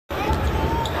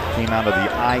came out of the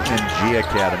ING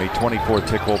Academy, 24th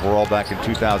pick overall back in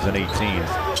 2018.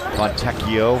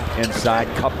 Fontecchio inside,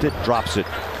 cupped it, drops it.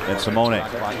 And Simone,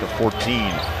 clock to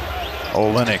 14.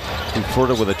 Olenek, who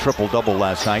flirted with a triple-double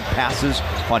last night, passes.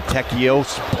 Fontecchio,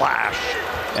 splash.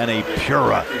 And a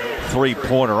pura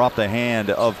three-pointer off the hand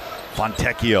of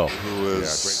Fontecchio, who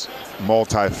is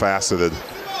multifaceted.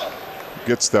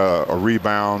 Gets a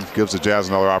rebound, gives the Jazz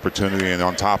another opportunity, and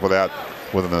on top of that,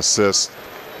 with an assist.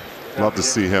 Love to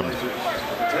see him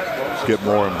get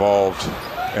more involved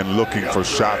and looking for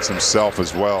shots himself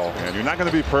as well. And you're not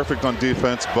going to be perfect on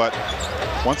defense, but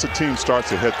once a team starts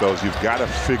to hit those, you've got to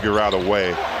figure out a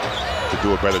way to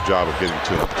do a better job of getting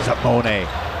to them. Simone,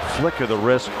 flick of the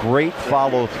wrist, great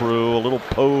follow through, a little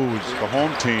pose. The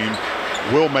home team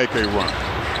will make a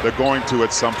run. They're going to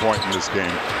at some point in this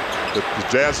game. The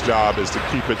Jazz job is to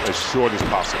keep it as short as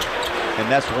possible.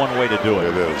 And that's one way to do it.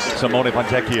 It is. Simone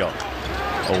Fontecchio.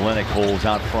 Olenek holds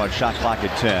out front, shot clock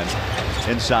at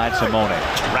 10. Inside Simone,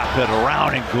 wrap it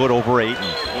around and good over Ayton.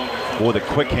 Boy, the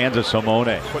quick hands of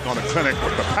Simone. Putting on a clinic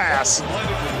with the pass.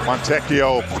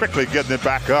 Fontecchio quickly getting it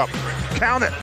back up. Count it.